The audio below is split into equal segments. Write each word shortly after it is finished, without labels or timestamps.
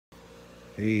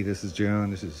Hey, this is John.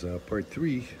 This is part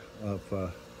 3 of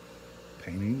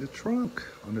painting the trunk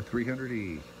on the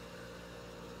 300E.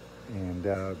 And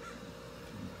on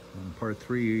part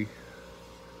 3,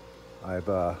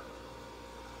 I've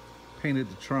painted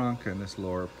the trunk and this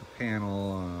lower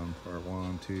panel on part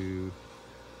 1, 2,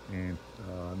 and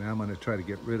now I'm going to try to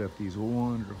get rid of these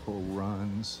wonderful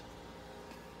runs.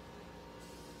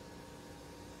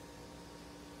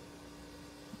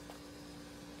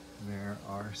 There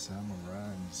are some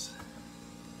runs.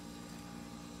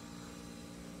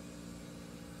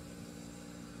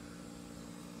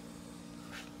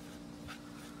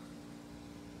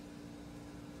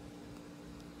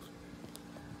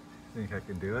 Think I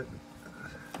can do it?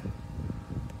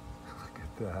 Look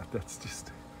at that.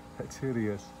 That's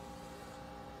hideous.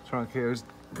 Trunk here is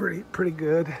pretty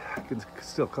good. I can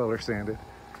still color sand it.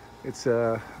 It's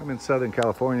I'm in Southern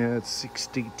California. It's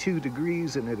 62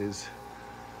 degrees and it is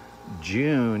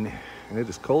June, and it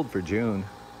is cold for June.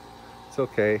 It's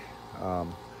okay.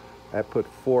 I put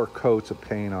 4 coats of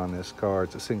paint on this car.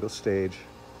 It's a single stage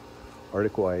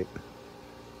Arctic White.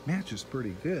 Matches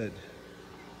pretty good.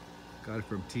 Got it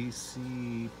from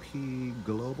TCP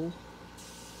Global.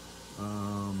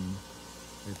 I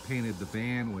painted the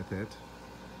van with it,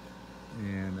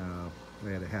 and I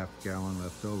had a half gallon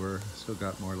left over. Still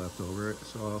got more left over.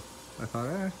 So I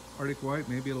thought, Arctic White,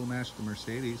 maybe it'll match the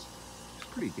Mercedes. It's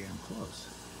pretty damn close.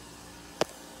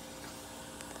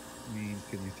 I mean,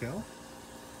 can you tell?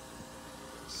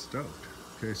 Stoked.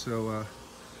 Okay, so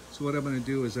what I'm going to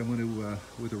do is I'm going to,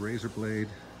 with a razor blade,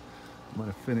 I'm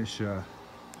going to finish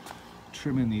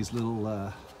trimming these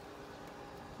little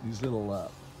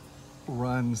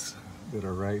runs that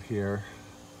are right here.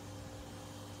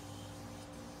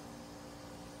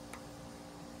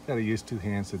 Got to use 2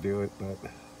 hands to do it, but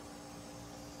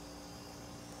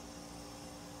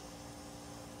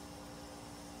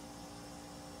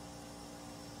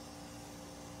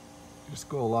just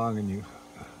go along and you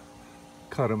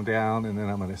cut them down, and then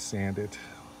I'm going to sand it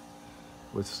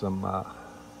with some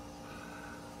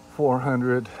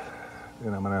 400.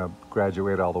 Then I'm going to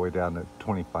graduate all the way down to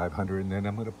 2500, and then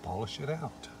I'm going to polish it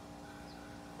out.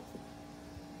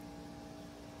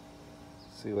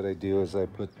 See, what I do is I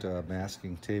put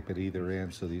masking tape at either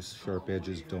end so these sharp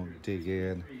edges don't dig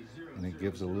in, and it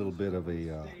gives a little bit of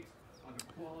a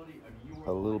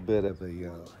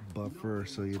buffer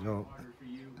so you don't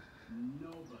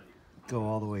go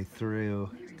all the way through.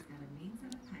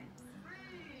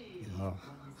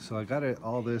 So I got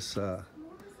all this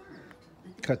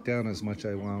cut down as much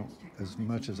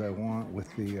as I want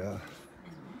with the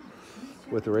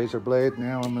razor blade.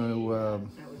 Now I'm going to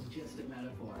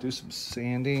do some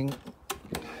sanding,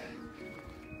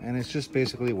 and it's just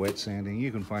basically wet sanding.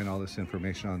 You can find all this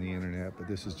information on the internet, but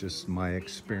this is just my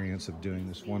experience of doing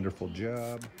this wonderful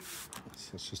job.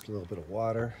 So it's just a little bit of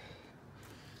water.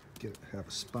 Have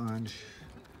a sponge.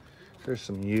 There's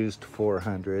some used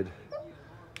 400.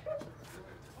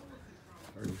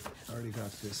 Already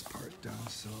got this part done,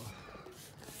 so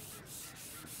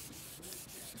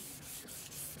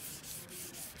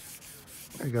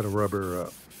I got a rubber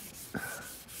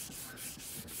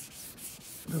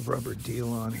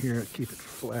deal on here to keep it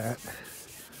flat.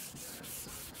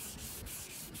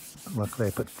 Luckily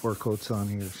I put 4 coats on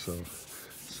here, so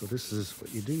this is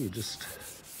what you do. You just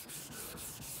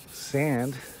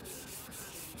sand,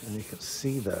 and you can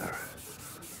see the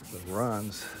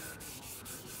runs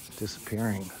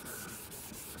disappearing.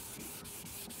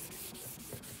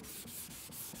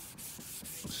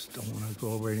 Just don't want to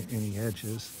go over any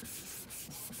edges.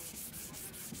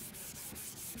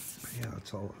 But yeah,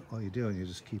 that's all you do, and you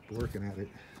just keep working at it.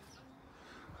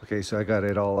 Okay, so I got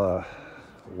it all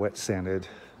wet sanded.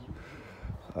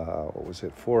 What was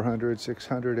it? 400,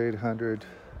 600, 800,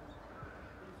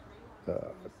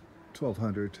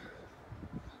 1200,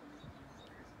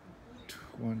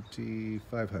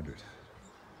 2500.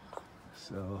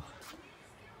 So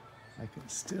I can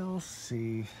still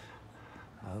see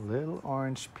a little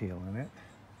orange peel in it.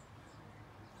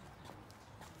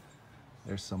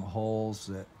 There's some holes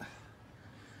that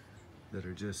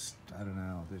are just, I don't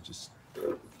know, they're just,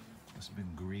 must have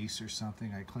been grease or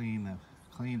something. I cleaned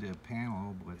the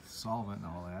panel with solvent and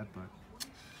all that, but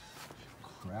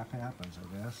crap happens, I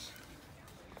guess.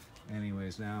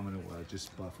 Anyways, now I'm gonna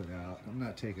just buff it out. I'm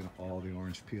not taking all the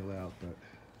orange peel out, but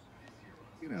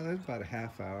you know, that's about a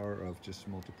half hour of just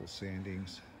multiple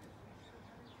sandings.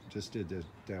 Just did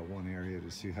that one area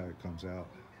to see how it comes out.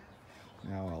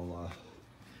 Now I'll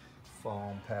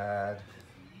foam pad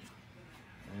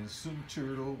and some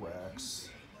turtle wax.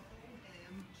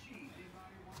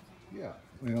 Yeah,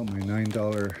 well, my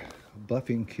 $9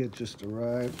 buffing kit just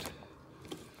arrived.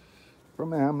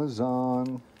 from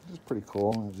Amazon. It's pretty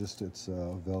cool. It's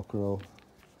Velcro.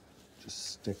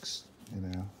 Just sticks, you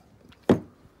know.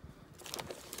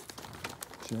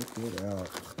 Check it out.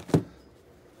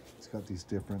 It's got these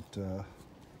different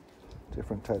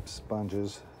type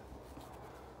sponges.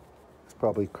 It's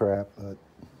probably crap, but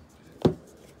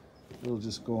it'll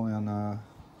just go on a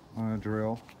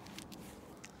drill,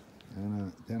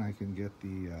 and then I can get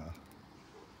the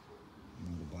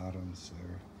bottoms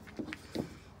there.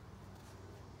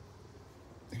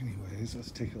 Anyways,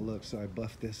 let's take a look. So I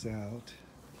buffed this out.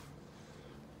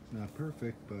 Not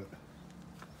perfect, but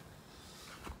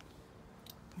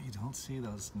you don't see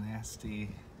those nasty.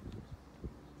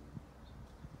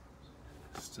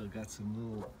 Still got some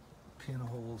little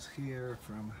pinholes here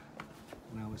from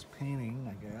when I was painting,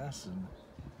 I guess, and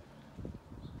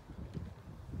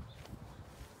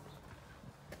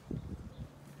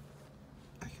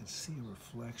I can see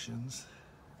reflections,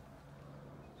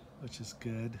 which is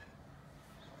good.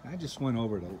 I just went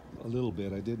over it a little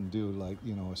bit. I didn't do, like,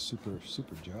 you know, a super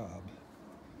job,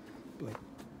 but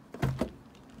I'm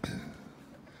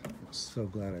so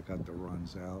glad I got the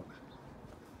runs out.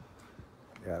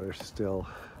 Yeah, there's still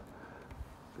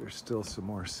some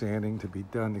more sanding to be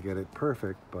done to get it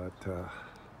perfect, but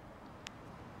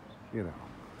you know,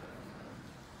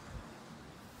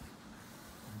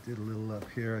 I did a little up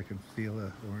here. I can feel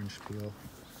the orange peel.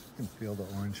 I can feel the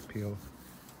orange peel.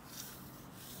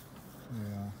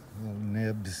 Yeah, little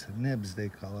nibs they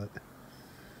call it.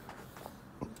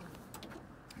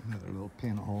 Another little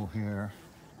pinhole here.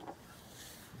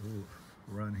 Ooh,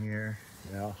 run here.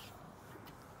 Yeah.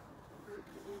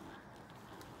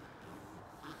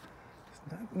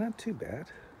 It's not too bad.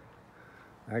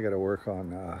 I got to work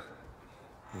on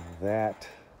that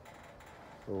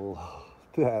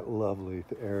lovely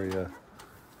area.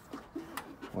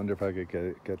 Wonder if I could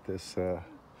get this.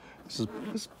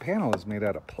 This panel is made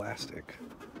out of plastic,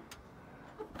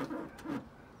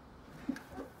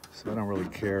 so I don't really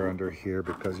care under here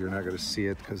because you're not going to see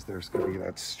it because there's going to be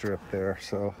that strip there.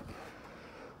 So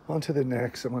on to the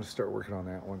next. I'm going to start working on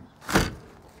that one.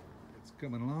 It's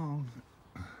coming along.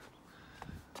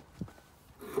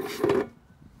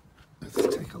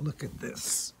 Let's take a look at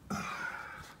this.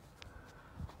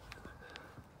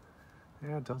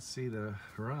 Yeah, don't see the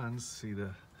runs, see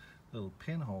the little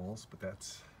pinholes, but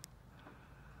that's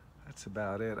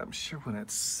about it. I'm sure when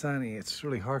it's sunny, it's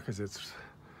really hard because it's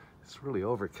really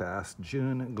overcast.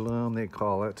 June gloom, they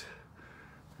call it.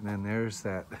 And then there's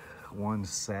that one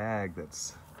sag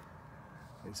it's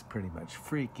pretty much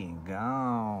freaking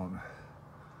gone.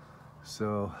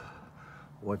 So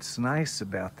what's nice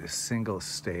about this single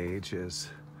stage is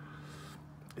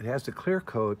it has the clear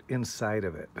coat inside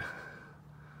of it.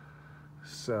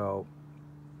 So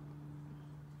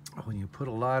when you put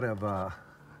a lot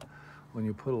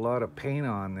of paint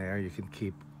on there, you can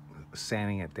keep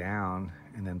sanding it down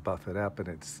and then buff it up, and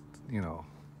it's, you know,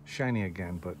 shiny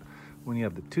again. But when you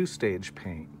have the two-stage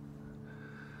paint,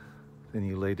 then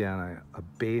you lay down a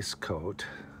base coat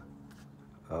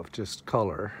of just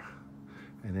color,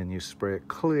 and then you spray it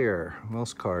clear.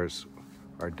 Most cars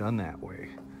are done that way.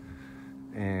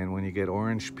 And when you get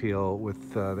orange peel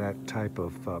with that type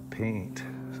of paint,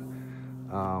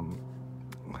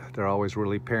 they're always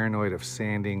really paranoid of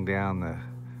sanding down the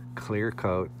clear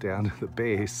coat down to the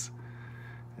base,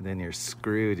 and then you're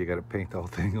screwed. You got to paint the whole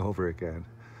thing over again.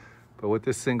 But with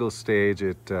this single stage,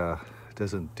 it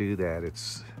doesn't do that.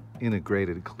 It's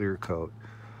integrated clear coat.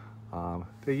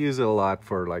 They use it a lot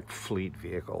for like fleet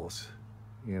vehicles,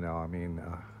 you know, I mean,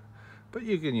 but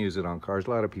you can use it on cars. A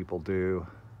lot of people do.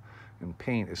 And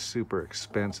paint is super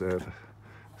expensive,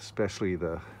 especially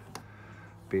the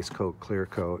base coat, clear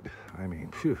coat. I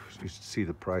mean, phew, you should see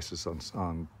the prices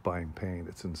on buying paint.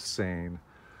 It's insane.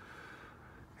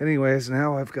 Anyways,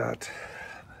 now I've got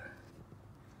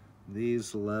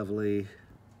these lovely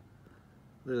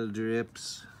little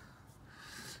drips.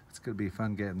 It's gonna be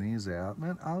fun getting these out,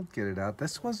 but I'll get it out.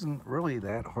 This wasn't really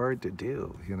that hard to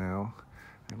do, you know.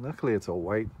 And luckily it's a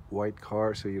white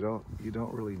car, so you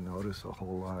don't really notice a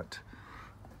whole lot.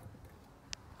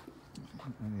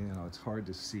 And, you know, it's hard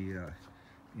to see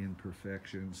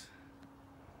imperfections,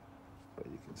 but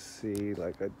you can see,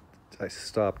 like, I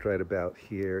stopped right about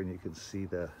here, and you can see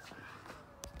the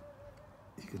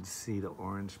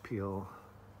orange peel.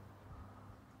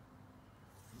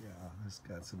 Yeah, it's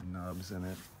got some nubs in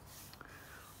it.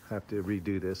 Have to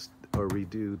redo this or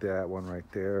redo that one right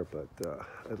there, but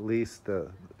at least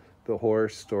the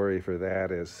horse story for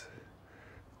that is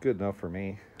good enough for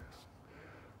me.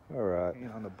 All right,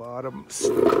 on the bottom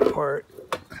part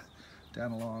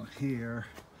down along here,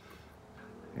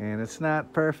 and it's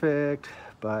not perfect,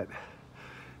 but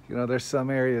You know, there's some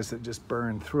areas that just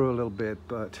burn through a little bit,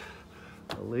 but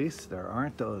at least there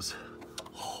aren't those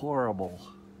horrible,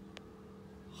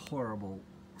 horrible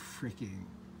freaking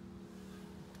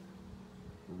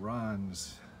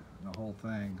runs and the whole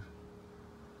thing.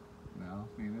 No,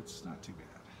 I mean, it's not too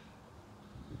bad.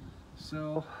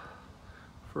 So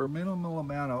for a minimal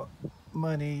amount of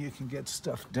money, you can get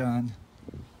stuff done,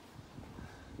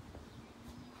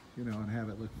 you know, and have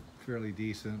it look fairly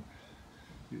decent.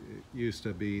 It used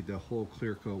to be the whole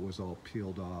clear coat was all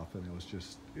peeled off, and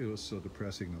it was so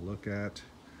depressing to look at.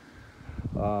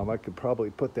 I could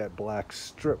probably put that black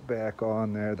strip back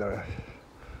on there that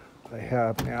I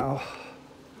have now.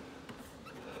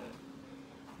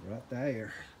 Right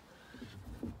there.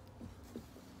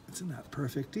 It's not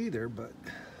perfect either, but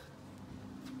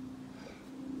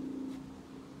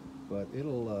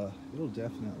it'll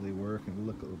definitely work and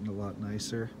look a lot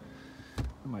nicer.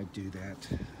 I might do that.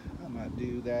 I might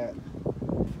do that.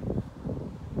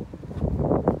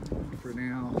 For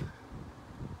now,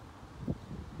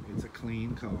 it's a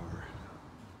clean car.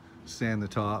 Sand the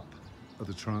top of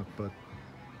the trunk, but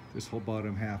this whole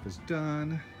bottom half is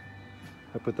done.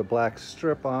 I put the black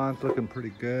strip on, it's looking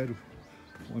pretty good.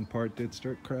 One part did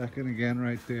start cracking again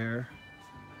right there,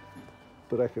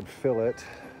 but I can fill it.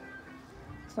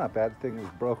 It's not bad. The thing is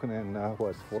broken in,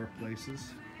 what, 4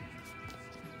 places?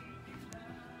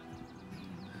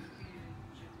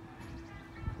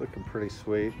 Looking pretty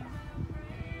sweet.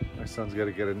 My son's got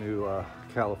to get a new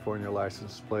California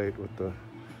license plate with the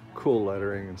cool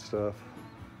lettering and stuff.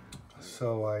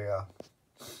 So I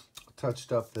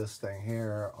touched up this thing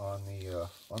here on the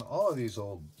on all of these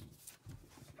old,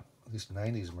 these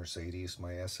 90s Mercedes.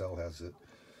 My SL has it.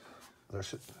 There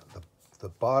should the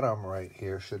bottom right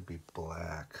here should be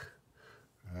black,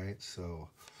 right? So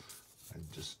I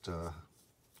just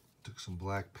took some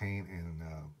black paint and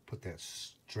put that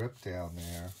strip down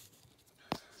there.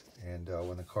 And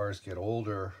when the cars get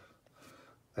older,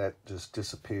 that just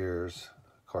disappears.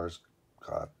 The car's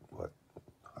got, what,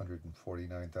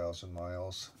 149,000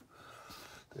 miles.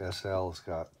 The SL's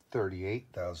got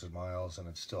 38,000 miles, and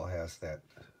it still has that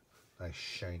nice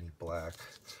shiny black.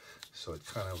 So it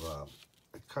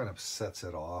kind of sets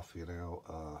it off, you know,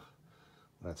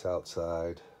 when it's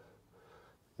outside.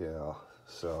 Yeah,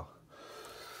 so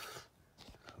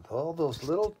all those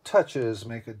little touches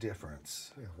make a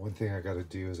difference. Yeah, one thing I got to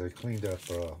do is I cleaned up,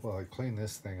 well, I cleaned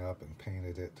this thing up and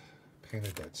painted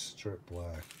that strip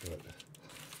black, but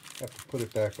I have to put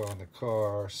it back on the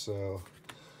car, so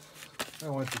I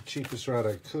went the cheapest route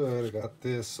I could. I got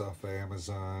this off of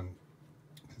Amazon.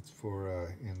 It's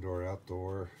for indoor,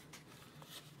 outdoor.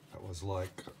 That was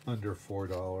like under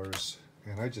 $4,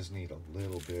 and I just need a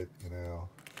little bit, you know,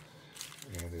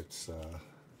 and it's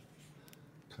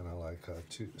kind of like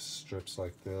 2 strips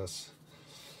like this.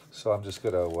 So I'm just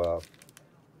gonna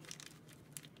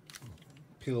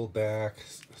peel back,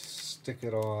 stick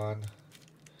it on,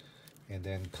 and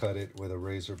then cut it with a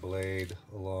razor blade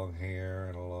along here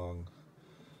and along,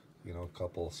 you know, a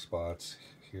couple spots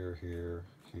here, here,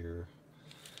 here,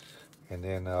 and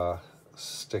then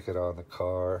stick it on the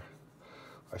car.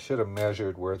 I should have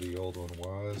measured where the old one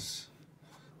was,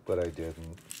 but I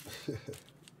didn't.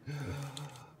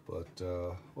 But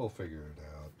we'll figure it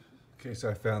out. Okay, so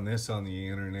I found this on the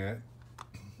internet.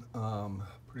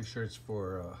 Pretty sure it's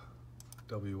for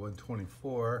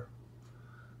W124.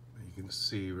 You can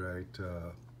see, right,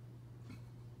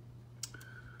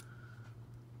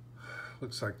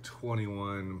 looks like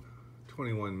 21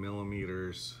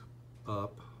 millimeters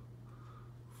up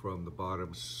from the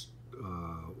bottom.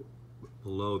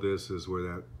 Below this is where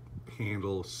that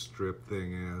handle strip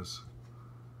thing is,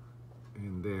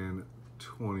 and then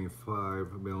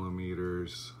 25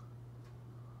 millimeters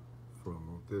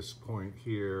from this point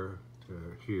here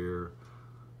to here,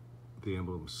 the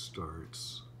emblem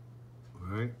starts,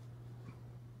 right?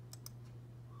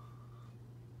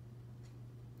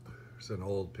 There's an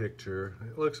old picture.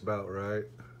 It looks about right.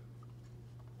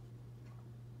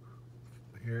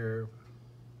 Here.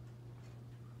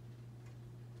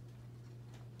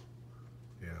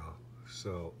 Yeah,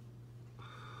 so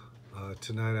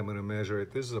tonight I'm going to measure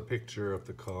it. This is a picture of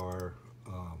the car,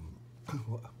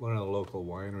 one of the local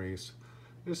wineries.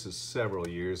 This is several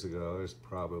years ago. It's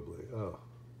probably,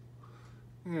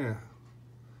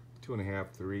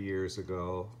 2.5, 3 years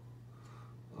ago.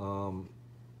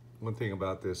 One thing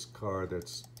about this car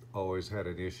that's always had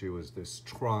an issue is this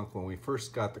trunk. When we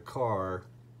first got the car,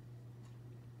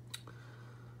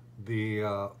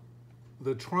 the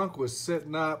trunk was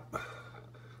sitting up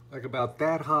like about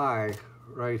that high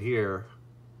right here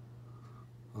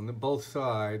on both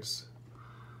sides,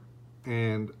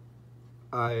 and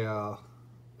I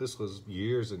this was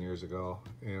years and years ago,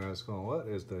 and I was going, what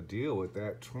is the deal with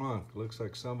that trunk? Looks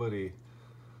like somebody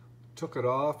took it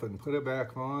off and put it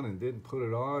back on and didn't put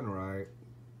it on right.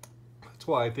 That's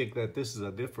why I think that this is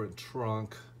a different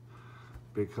trunk,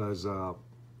 because of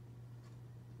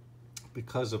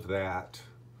that.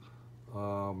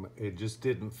 It just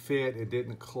didn't fit, it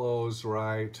didn't close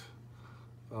right.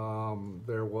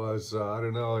 There was, I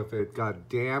don't know if it got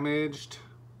damaged.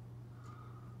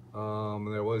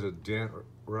 There was a dent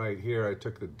right here. I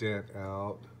took the dent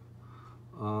out.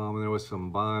 There was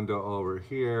some Bondo over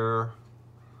here.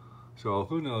 So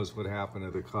who knows what happened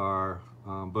to the car.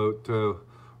 But to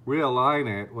realign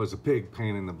it was a big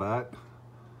pain in the butt.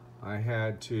 I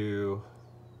had to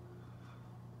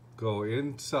go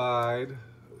inside,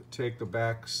 take the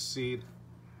back seat,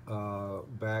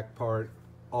 back part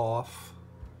off,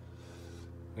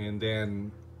 and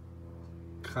then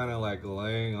kind of like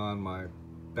laying on my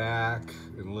back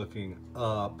and looking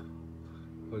up.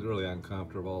 It was really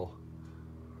uncomfortable.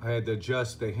 I had to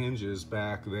adjust the hinges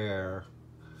back there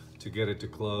to get it to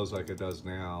close like it does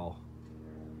now.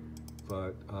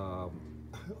 But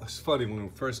it's funny, when we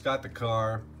first got the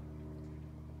car,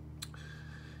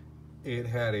 it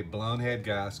had a blown head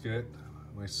gasket.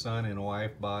 My son and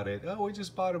wife bought it. Oh, we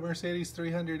just bought a Mercedes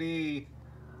 300E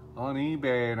on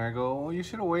eBay. And I go, well, you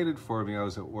should have waited for me. I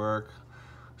was at work.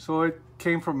 So it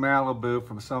came from Malibu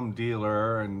from some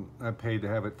dealer, and I paid to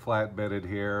have it flatbedded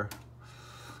here.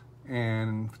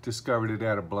 And discovered it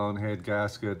had a blown head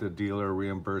gasket. The dealer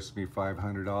reimbursed me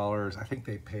 $500. I think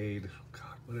they paid,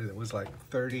 God, what is it? It was like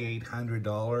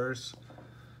 $3,800,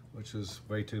 which is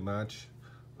way too much.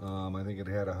 I think it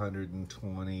had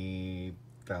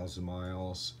 120,000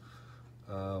 miles.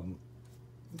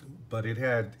 But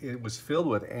it was filled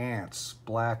with ants,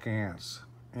 black ants.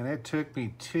 And it took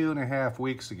me 2.5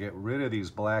 weeks to get rid of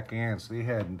these black ants. They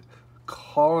had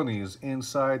colonies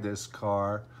inside this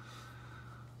car.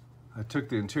 I took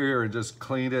the interior and just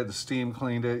cleaned it, steam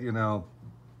cleaned it, you know.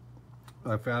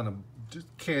 I found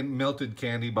melted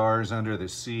candy bars under the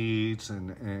seats,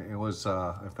 and it was,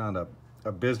 I found a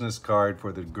business card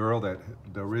for the girl, the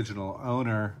original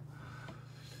owner.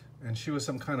 And she was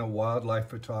some kind of wildlife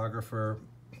photographer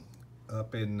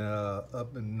up in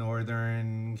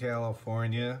Northern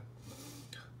California.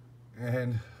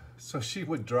 And so she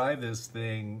would drive this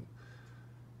thing,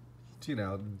 you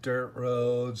know, dirt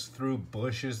roads, through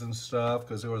bushes and stuff,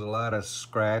 because there was a lot of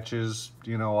scratches,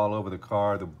 you know, all over the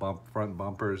car. The front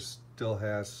bumpers still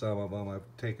has some of them. I've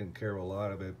taken care of a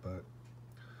lot of it, but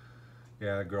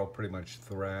yeah, the girl pretty much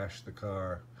thrashed the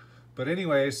car. But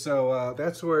anyway, so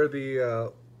that's where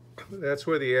the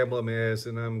emblem is,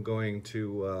 and I'm going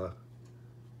to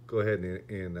go ahead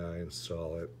and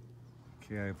install it.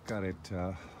 Okay, I've got it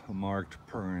marked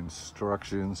per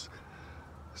instructions,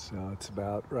 so it's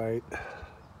about right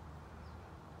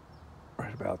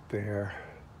about there,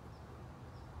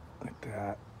 like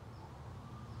that.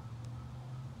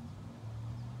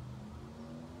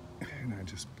 And I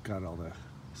just got all the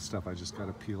stuff. I just got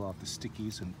to peel off the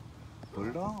stickies and put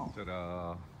it on.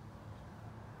 Ta-da!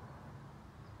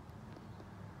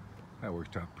 That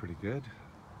worked out pretty good.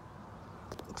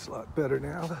 Looks a lot better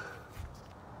now.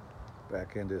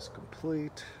 Back end is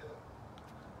complete.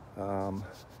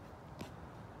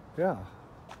 Yeah.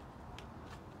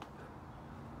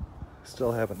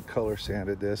 Still haven't color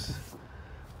sanded this.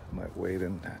 Might wait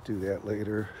and do that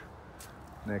later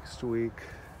next week.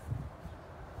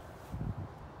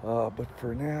 But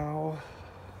for now, I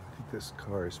think this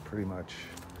car is pretty much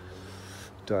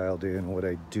dialed in. What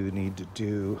I do need to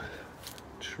do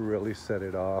to really set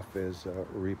it off is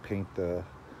repaint the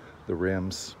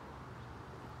rims.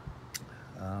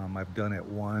 I've done it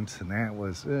once, and that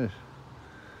was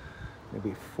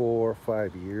maybe 4 or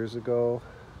 5 years ago.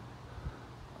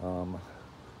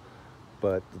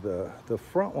 But the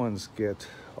front ones get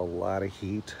a lot of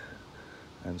heat,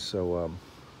 and so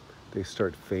they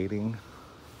start fading,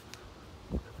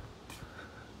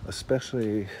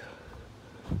 especially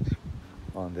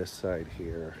on this side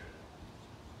here.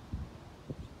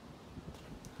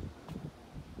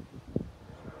 You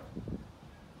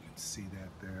can see that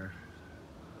there.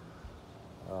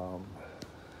 I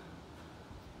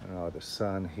don't know, the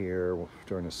sun here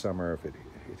during the summer, if it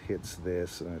hits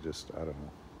this, and I don't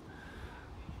know.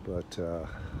 But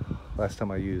last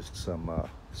time I used some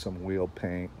wheel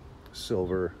paint,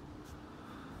 silver,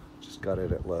 just got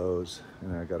it at Lowe's,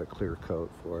 and I got a clear coat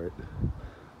for it.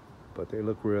 But they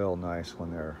look real nice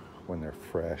when they're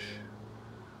fresh.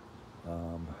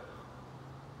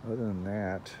 Other than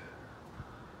that,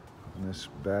 on this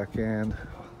back end,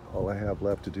 all I have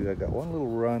left to do, I got one little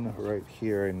run right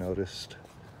here I noticed.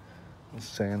 I'll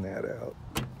sand that out.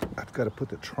 I've got to put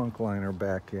the trunk liner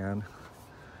back in.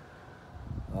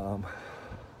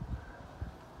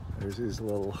 There's these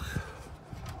little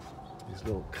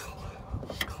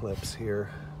clips here.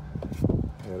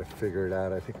 I gotta figure it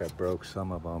out. I think I broke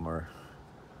some of them, or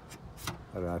I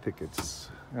don't know. I think it's,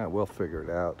 yeah, we'll figure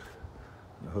it out.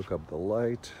 I'm gonna hook up the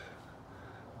light,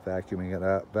 vacuum it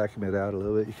out a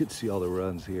little bit. You can see all the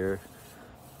runs here.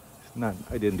 I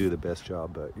didn't do the best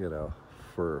job, but you know,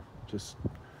 for just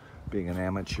being an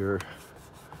amateur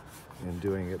and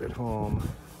doing it at home.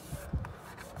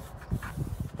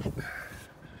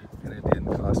 And it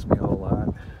didn't cost me a whole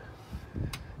lot.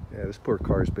 Yeah, this poor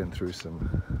car's been through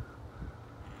some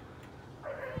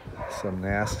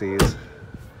nasties.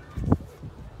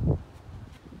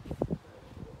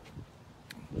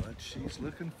 But she's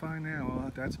looking fine now.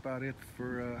 Well, that's about it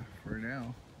for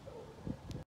now.